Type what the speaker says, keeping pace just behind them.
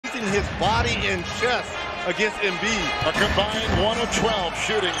keeping his body and chest against Embiid. A combined 1 of 12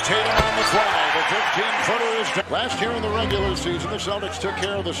 shooting. Tatum on the fly. The 15-footer is down. Last year in the regular season, the Celtics took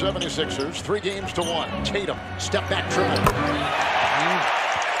care of the 76ers 3 games to 1. Tatum, step back dribble.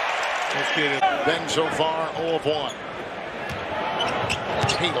 Let's get it. Then so far, 0 of 1.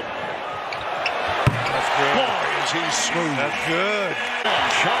 Tatum. That's good. Boy, is he smooth. That's good.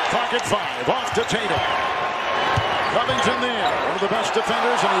 Shot clock at 5. Off to Tatum. Covington there. One of the best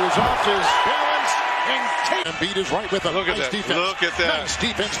defenders, and he was off his balance. And Tatum. Embiid is right with him. Look at nice that. Defense. Look at that. Nice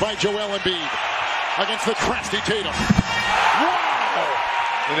defense by Joel Embiid against the crafty Tatum. Wow!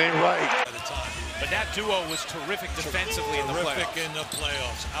 It ain't right. But that duo was terrific defensively in the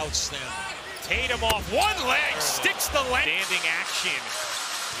playoffs. Outstanding. Tatum off one leg, sticks the leg. Standing action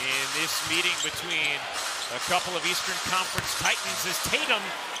in this meeting between a couple of Eastern Conference Titans is Tatum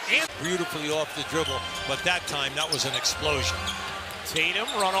and beautifully off the dribble, but that time that was an explosion. Tatum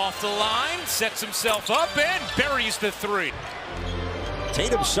run off the line, sets himself up and buries the 3.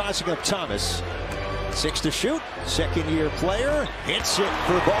 Tatum sizing up Thomas. 6 to shoot. Second-year player hits it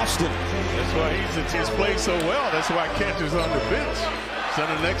for Boston. That's why he's played so well. That's why Cantor's on the bench. He's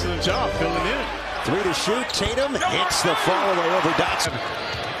done an excellent job filling in. 3 to shoot. Tatum hits the follow-away over Dotson.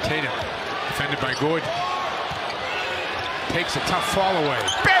 Tatum, defended by Gordon. Takes a tough fall away.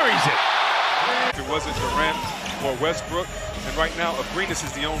 Buries it. If it wasn't Durant or Westbrook, and right now Abrinas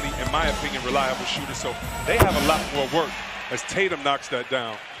is the only, in my opinion, reliable shooter. So they have a lot more work as Tatum knocks that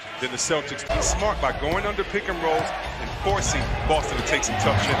down than the Celtics. Be smart by going under pick and rolls and forcing Boston to take some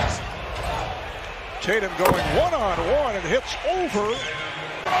tough shots. Tatum going one-on-one and hits over.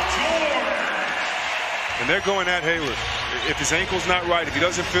 And they're going at Hayward. If his ankle's not right, if he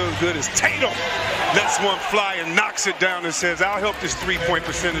doesn't feel as good as Tatum lets one fly and knocks it down and says, I'll help this 3-point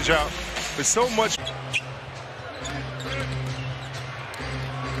percentage out. There's so much.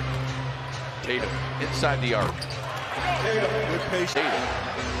 Tatum inside the arc. Tatum.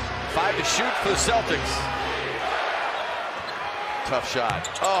 5 to shoot for the Celtics. Tough shot.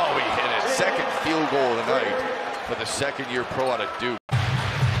 Oh, he hit it. Second field goal of the night for the second-year pro out of Duke.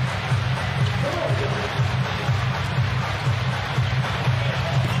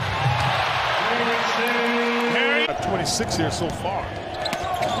 26 here so far.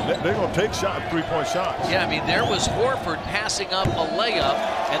 They're going to take 3-point shots. Yeah, I mean, there was Horford passing up a layup,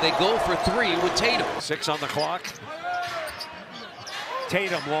 and they go for 3 with Tatum. 6 on the clock.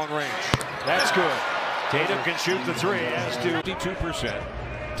 Tatum long range. That's good. Tatum can shoot the 3, as to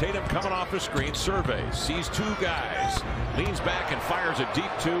 52%. Tatum coming off the screen, surveys, sees 2 guys, leans back and fires a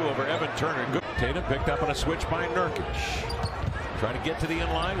deep 2 over Evan Turner. Good. Tatum picked up on a switch by Nurkic. Trying to get to the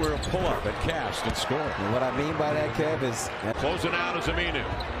inline where he'll pull up and cast and score. And what I mean by that, Kev, is closing out is Aminu.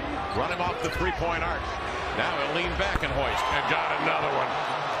 Run him off the 3-point arc. Now he'll lean back and hoist and got another one.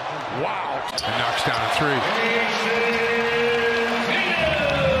 Wow. And knocks down a 3.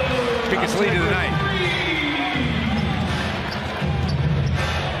 Biggest lead of the night.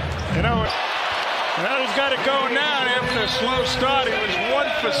 You know, he's got it going now after a slow start. He was 1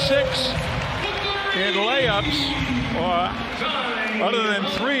 for 6 in layups, or other than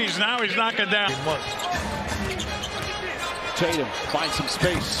 3s. Now he's knocking down. Tatum finds some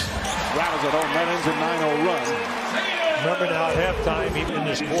space. Rattles it home. That ends a 9-0 run. Remember now at halftime, even in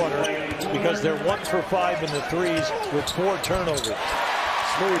this quarter, because they're 1 for 5 in the 3s with 4 turnovers.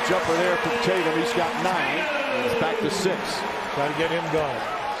 Smooth jumper there from Tatum. He's got 9. He's back to 6. Got to get him going.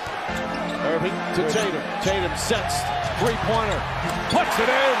 Irving to Tatum. Tatum sets 3-pointer. Puts it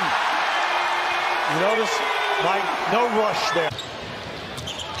in. You notice, Mike, no rush there.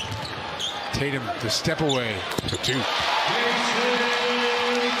 Tatum to step away for 2.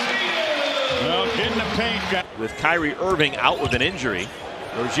 Well, getting the paint. With Kyrie Irving out with an injury,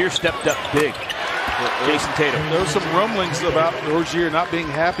 Rozier stepped up big for Jayson Tatum. There were some rumblings about Rozier not being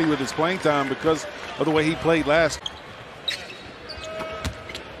happy with his playing time because of the way he played last.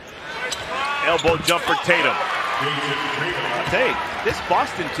 Elbow jumper Tatum. I'll tell you, this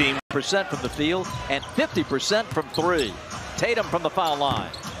Boston team % from the field and 50% from 3. Tatum from the foul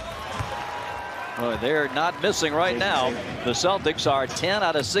line. Well, they're not missing right now. The Celtics are 10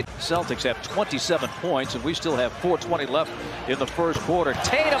 out of 6. Celtics have 27 points, and we still have 4:20 left in the first quarter.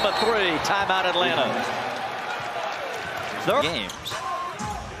 Tatum a 3. Timeout Atlanta. Third games.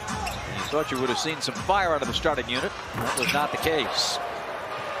 You thought you would have seen some fire out of the starting unit. That was not the case.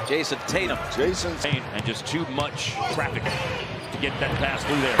 Jayson Tatum. Jason's and just too much traffic to get that pass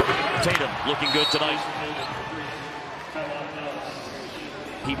through there. Tatum looking good tonight.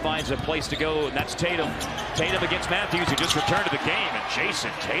 He finds a place to go, and that's Tatum. Tatum against Matthews, who just returned to the game, and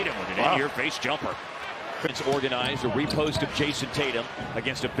Jayson Tatum with an in-your-face jumper. It's organized a repost of Jayson Tatum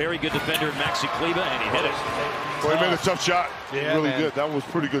against a very good defender in Maxi Kleba, and he hit it. Well, he made a tough shot. Yeah, really man. good. That was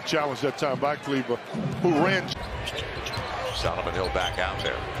pretty good challenge that time by Kleba, who ran. Solomon Hill back out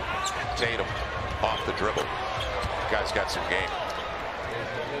there. Tatum off the dribble. Guy's got some game.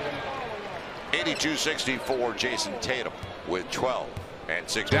 82-64, Jayson Tatum with 12 and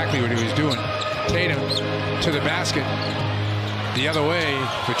 6. Exactly what he was doing. Tatum to the basket, the other way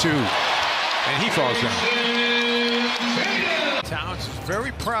for 2, and he falls down. Towns is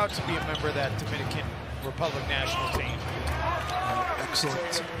very proud to be a member of that Dominican Republic national team.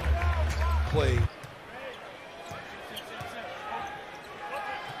 Excellent play.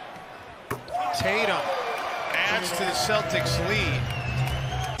 Tatum adds to the Celtics lead.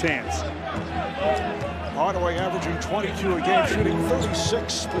 Chance. Hardaway averaging 22 a game, shooting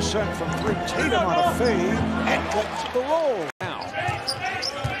 36% from 3. Tatum on a fade and gets the roll. Now,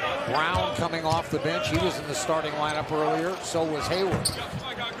 Brown coming off the bench. He was in the starting lineup earlier. So was Hayward.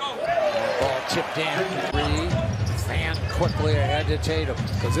 Ball tipped in. 3. Fan quickly ahead to Tatum.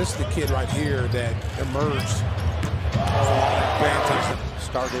 Because this is the kid right here that emerged.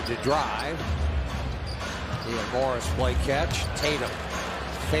 Started to drive. Ian Morris play catch. Tatum.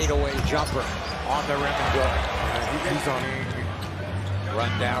 Fadeaway jumper on the rim and good. He's on.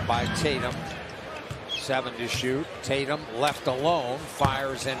 Run down by Tatum. 7 to shoot. Tatum left alone.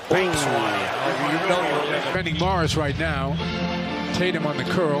 Fires and banks one in. You know you're Defending Morris right now. Tatum on the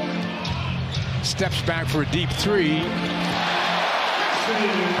curl. Steps back for a deep 3.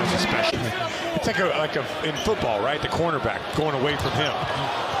 That's a special. It's like in football, right? The cornerback going away from him.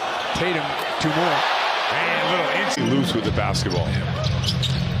 Tatum, 2 more. And a little inside loose with the basketball.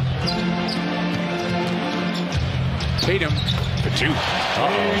 Tatum for 2.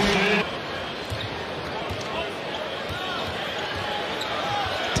 Uh-oh.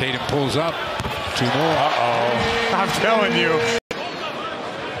 Tatum pulls up. 2 more. Uh-oh. I'm telling you.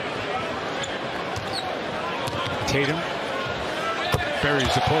 Tatum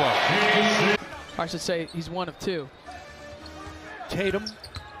buries the pull-up. I should say he's 1 of 2. Tatum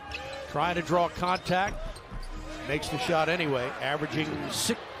trying to draw contact. Makes the shot anyway, averaging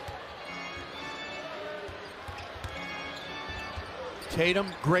 6. Tatum,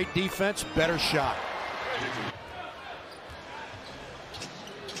 great defense, better shot.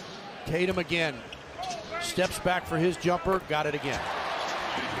 Tatum again. Steps back for his jumper, got it again.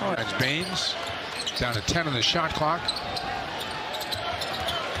 That's Baines. Down to 10 on the shot clock.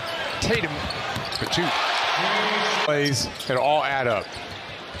 Tatum for 2. Plays that all add up.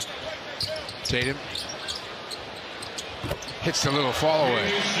 Tatum hits the little fall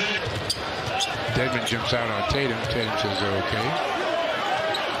away. Dedmon jumps out on Tatum. Tatum says okay.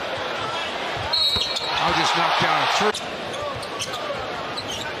 I'll just knock down a 3.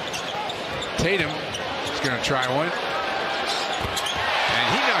 Tatum is going to try one. And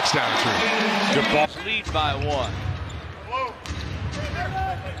he knocks down a 3. Good ball. Lead by 1.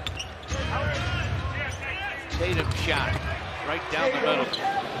 Tatum shot right down the middle.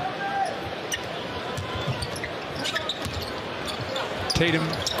 Tatum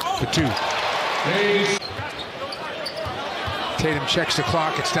for 2. Tatum checks the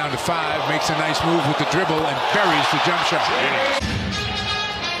clock. It's down to 5. Makes a nice move with the dribble and buries the jump shot.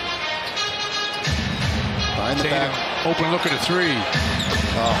 Tatum, open look at a 3.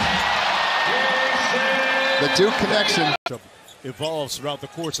 The Duke connection. Evolves throughout the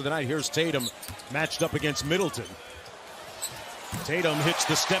course of the night. Here's Tatum matched up against Middleton. Tatum hits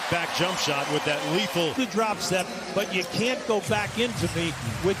the step-back jump shot with that lethal. The drop step, but you can't go back into me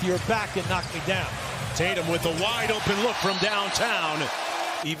with your back and knock me down. Tatum with a wide-open look from downtown.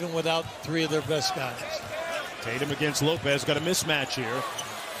 Even without 3 of their best guys. Tatum against Lopez, got a mismatch here.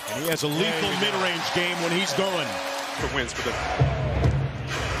 And he has a lethal mid-range game when he's going. The wins for them.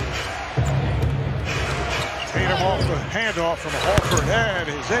 Tatum off the handoff from Horford and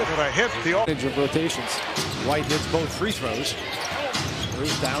he's able to hit the of rotations. White hits both free throws.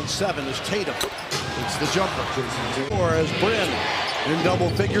 Bruce down 7 is Tatum. It's the jumper. Or as Bryn in double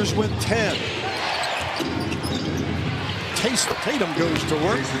figures with 10. Tatum goes to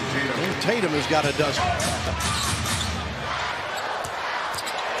work. And Tatum has got a dozen.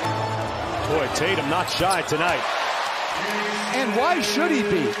 Boy, Tatum not shy tonight. And why should he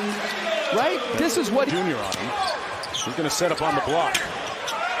be? Right? This is what Junior on him. He's going to set up on the block.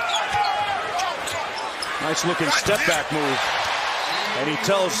 Nice looking step back move. And he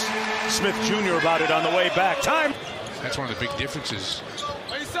tells Smith Jr. about it on the way back. Time. That's one of the big differences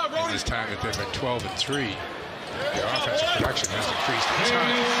in this time that they've been 12 and 3. Their offensive production has increased a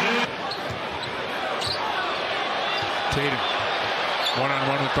ton. Tatum,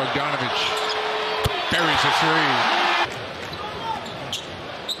 one-on-one with Bogdanovich. Buries a three.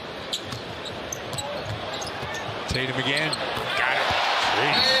 Tatum again. Got it.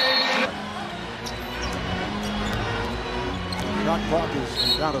 Jeez. Shot clock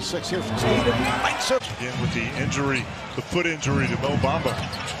is down to 6 here. Tatum lights up. Again with the injury, the foot injury to Mo Bamba.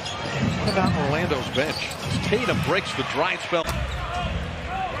 What about Orlando's bench? Tatum breaks the dry spell.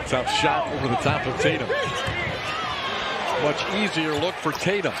 Tough shot over the top of Tatum. Much easier look for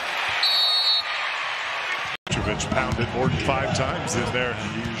Tatum. Pounded more than 5 times in there.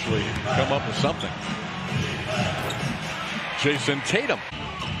 You usually come up with something. Jayson Tatum.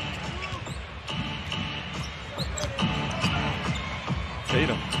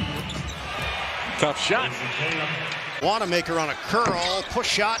 Tatum. Tough shot. Wanamaker on a curl. Push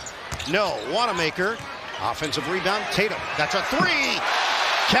shot. No. Wanamaker. Offensive rebound. Tatum. That's a 3.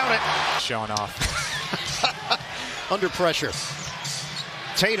 Count it. Showing off. Under pressure.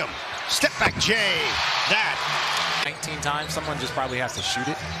 Tatum. Step back J. That. 19 times. Someone just probably has to shoot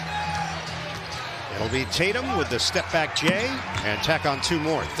it. It'll be Tatum with the step back J and tack on 2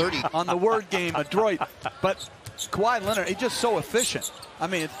 more. 30. On the word game, adroit. But Kawhi Leonard, he's just so efficient. I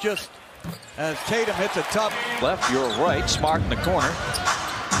mean, it's just as Tatum hits a tough. Left, your right. Smart in the corner.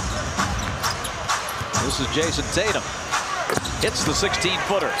 This is Jayson Tatum. Hits the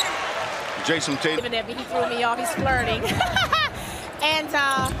 16-footer. Jayson Tatum. Even if he threw me off, he's flirting. And,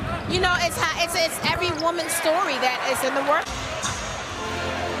 you know, it's every woman's story that is in the work.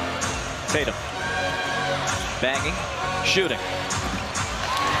 Tatum. Banging. Shooting.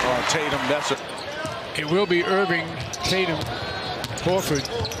 Oh, Tatum, that's it. It will be Irving, Tatum, Horford,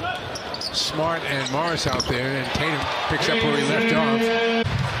 Smart, and Morris out there, and Tatum picks up where he left off.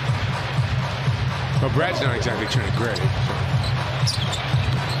 Well, Brad's not exactly turning gray. So.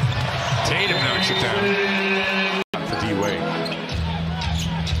 Tatum knocks it down. For D-Wade.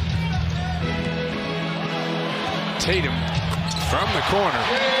 Tatum from the corner.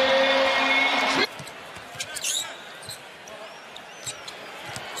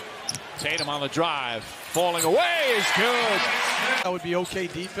 Tatum on the drive. Falling away is good. That would be okay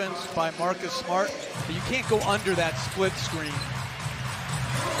defense by Marcus Smart. But you can't go under that split screen.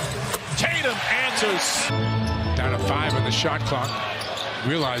 Tatum answers. Down to 5 on the shot clock.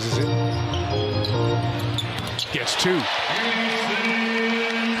 Realizes it. Gets 2.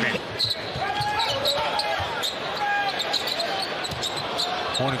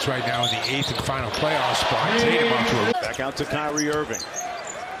 Hornets right now in the 8th and final playoff spot. Tatum onto a... Back out to Kyrie Irving.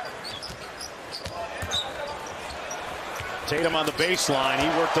 Tatum on the baseline.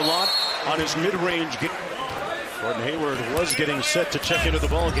 He worked a lot on his mid-range game. Gordon Hayward was getting set to check into the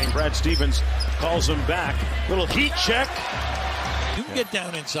ballgame. Brad Stevens calls him back. Little heat check. You can get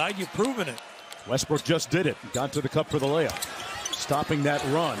down inside. You've proven it. Westbrook just did it. Got to the cup for the layup. Stopping that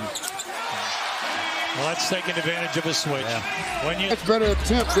run. Well, that's taking advantage of a switch. Yeah. That's better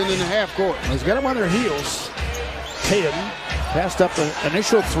attempt than in the half court. He's got him on their heels. Tatum passed up the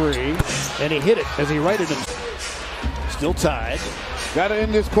initial 3, and he hit it as he righted him. Still tied. Got to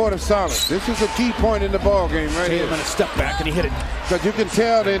end this quarter solid. This is a key point in the ball game right here. Tatum and a step back, and he hit it. Because you can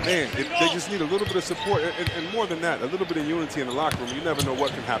tell that they just need a little bit of support, and more than that, a little bit of unity in the locker room. You never know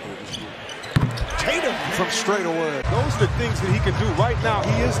what can happen with this team. Tatum from straight away. Those are the things that he can do. Right now,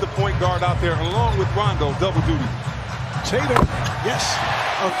 he is the point guard out there, along with Rondo, double duty. Tatum, yes.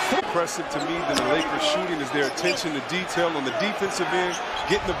 Impressive to me than the Lakers shooting is their attention to detail on the defensive end,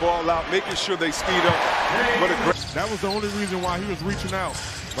 getting the ball out, making sure they speed up. What a great... That was the only reason why he was reaching out.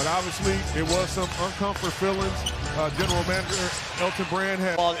 But obviously, it was some uncomfortable feelings. General Manager Elton Brand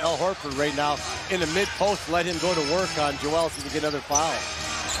had... Al Horford right now in the mid-post, let him go to work on Joel so he can get another foul.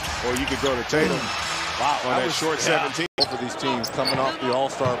 Or you could go to Tatum. Wow. On that short 17. For these teams coming off the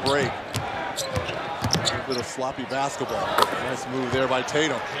All-Star break. A little bit of sloppy basketball. Nice move there by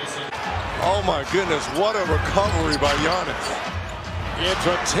Tatum. Oh my goodness, what a recovery by Giannis. It's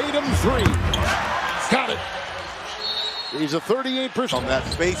a Tatum 3. Got it. He's a 38% on that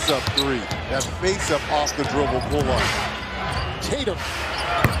face-up 3. That face-up off the dribble pull-up. Tatum.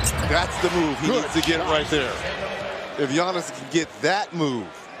 That's the move he needs to get right there. If Giannis can get that move.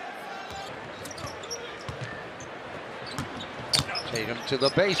 Tatum to the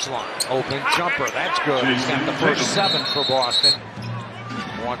baseline. Open jumper. That's good. He's got the first 7 for Boston.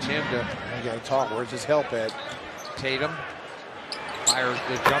 Wants him to... You got to talk. Where's his help at? Tatum fires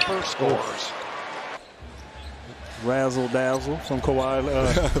the jumper, scores. razzle-dazzle from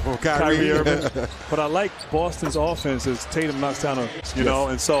Kyrie Irving. But I like Boston's offense as Tatum knocks down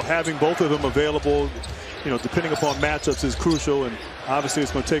and so having both of them available, depending upon matchups is crucial. And obviously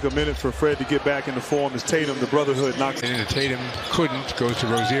it's going to take a minute for Fred to get back into form as Tatum, the brotherhood, knocks. And Tatum couldn't, goes to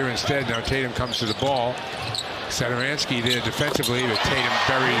Rozier instead. Now Tatum comes to the ball. Satoransky there defensively, but Tatum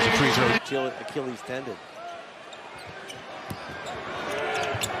buries a free throw. Achilles tendon.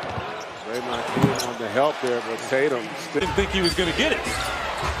 Draymond on the help there, but Tatum didn't think he was going to get it.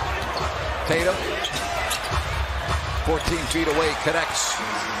 Tatum, 14 feet away, connects.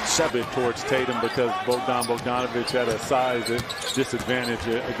 Bit towards Tatum because Bogdanovich had a size disadvantage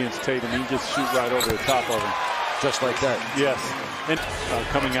against Tatum. He just shoot right over the top of him. Just like that. Yes. And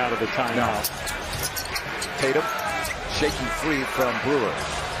coming out of the timeout. Tatum, shaky free from Brewer.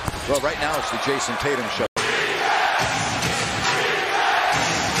 Well, right now it's the Jayson Tatum show.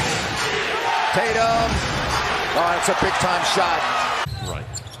 Tatum. Oh, it's a big-time shot. Right.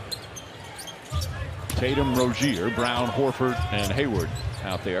 Tatum, Rozier, Brown, Horford, and Hayward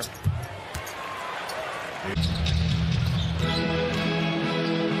out there.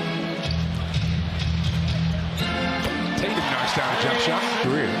 Tatum knocks down a jump shot.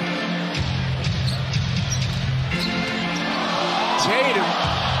 Career. Tatum.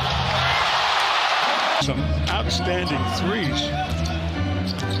 Some outstanding threes.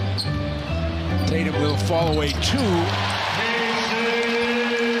 Tatum will fall away 2.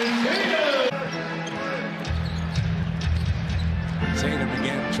 Tatum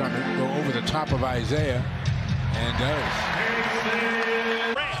again trying to go over the top of Isaiah, and does.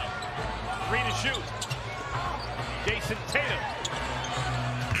 Free to shoot. Jayson Tatum.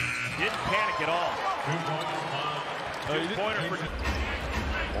 Didn't panic at all. Two-pointer for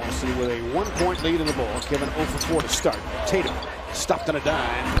Boston with a 1-point lead in the ball. Kevin 0 for 4 to start. Tatum stopped on a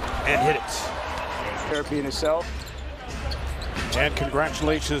dime and hit it. Therapy in himself. And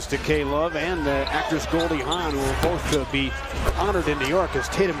congratulations to K. Love and actress Goldie Hawn, who will both be honored in New York as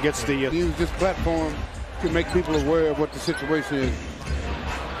Tatum gets the... Use this platform to make people aware of what the situation is.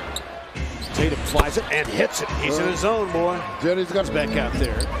 Tatum flies it and hits it. He's in his zone, boy. Jetty's got back out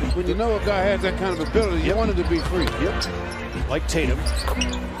there. When you know a guy has that kind of ability, you want him to be free. Yep. Like Tatum.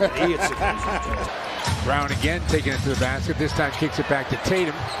 He hits it. Brown again taking it to the basket. This time kicks it back to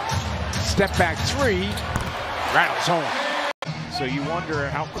Tatum. Step back 3. Rattles home. So you wonder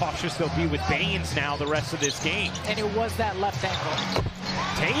how cautious they'll be with Baines now the rest of this game. And it was that left ankle.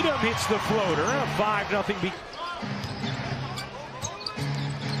 Tatum hits the floater. A 5-0 beat.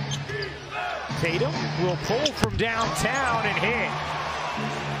 Tatum will pull from downtown and hit.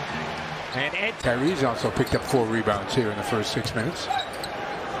 And Kyrie's also picked up 4 rebounds here in the first 6 minutes.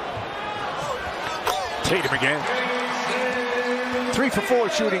 Tatum again. 3 for 4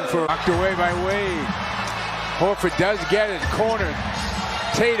 shooting for. Knocked away by Wade. Horford does get it. Corner.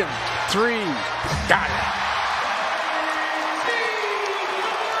 Tatum. 3. Got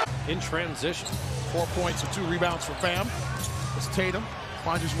it. In transition. 4 points and 2 rebounds for Bam. As Tatum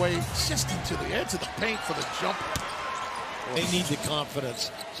finds his way just into the edge of the paint for the jumper. They need the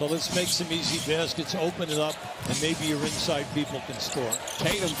confidence. So let's make some easy baskets, open it up, and maybe your inside people can score.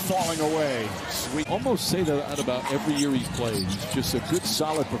 Tatum falling away. Sweet. Almost say that about every year he's played. He's just a good,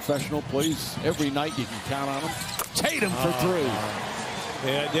 solid professional. Plays every night. You can count on him. Tatum for 3.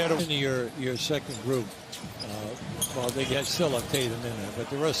 Yeah, they're in your second group. Well, they still have Tatum in there, but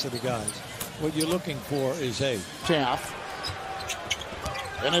the rest of the guys, what you're looking for is Taft.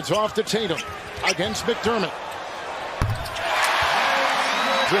 And it's off to Tatum against McDermott.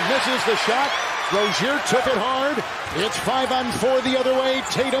 Misses the shot. Rozier took it hard. It's 5-on-4 the other way.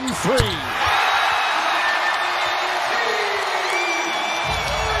 Tatum 3.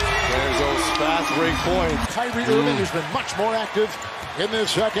 There's those fast break points. Kyrie Irving has been much more active in the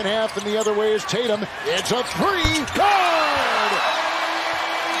second half, and the other way is Tatum. It's a 3. Good!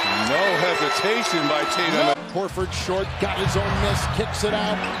 No hesitation by Tatum. Horford short, got his own miss, kicks it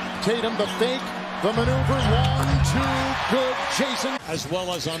out. Tatum the fake. The maneuver, 1, 2, good. Jayson. As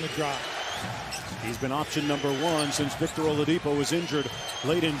well as on the drop. He's been option number 1 since Victor Oladipo was injured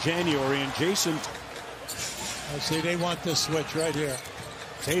late in January. And Jayson. I say they want this switch right here.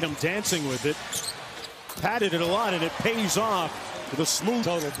 Tatum dancing with it. Patted it a lot, and it pays off with a smooth.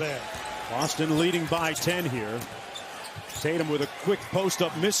 Total bad. Boston leading by 10 here. Tatum with a quick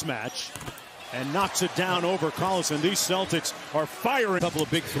post-up mismatch. And knocks it down over Collison. These Celtics are firing. A couple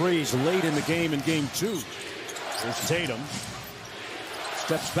of big threes late in the game in game 2. There's Tatum.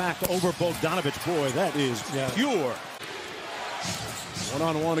 Steps back over Bogdanovich. Boy, that is pure.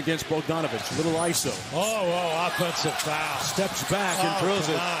 One-on-one against Bogdanovich. Little ISO. Oh, offensive foul. Steps back and throws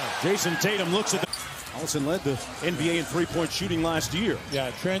it. Jayson Tatum looks at the... Collison led the NBA in three-point shooting last year. Yeah,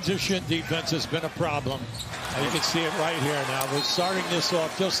 transition defense has been a problem. You can see it right here now. We're starting this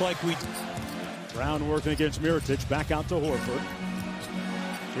off just like we... Brown working against Mirotic, back out to Horford.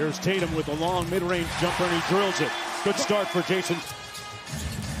 Here's Tatum with a long mid-range jumper, and he drills it. Good start for Jayson.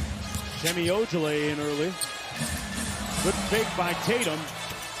 Semi Ojeleye in early. Good fake by Tatum.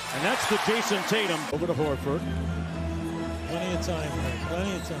 And that's the Jayson Tatum. Over to Horford. Plenty of time here,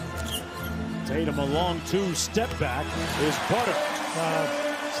 plenty of time. Tatum a long two-step back is Butter.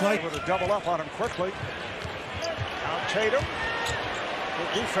 It's like able to double up on him quickly. Now Tatum.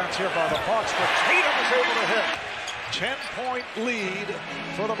 Good defense here by the Bucks, but Tatum is able to hit. 10-point lead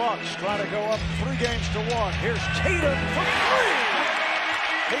for the Bucks, trying to go up 3 games to 1. Here's Tatum for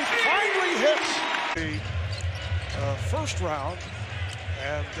 3. He finally hits the first round,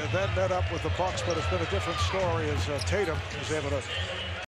 and then met up with the Bucks, but it's been a different story as Tatum was able to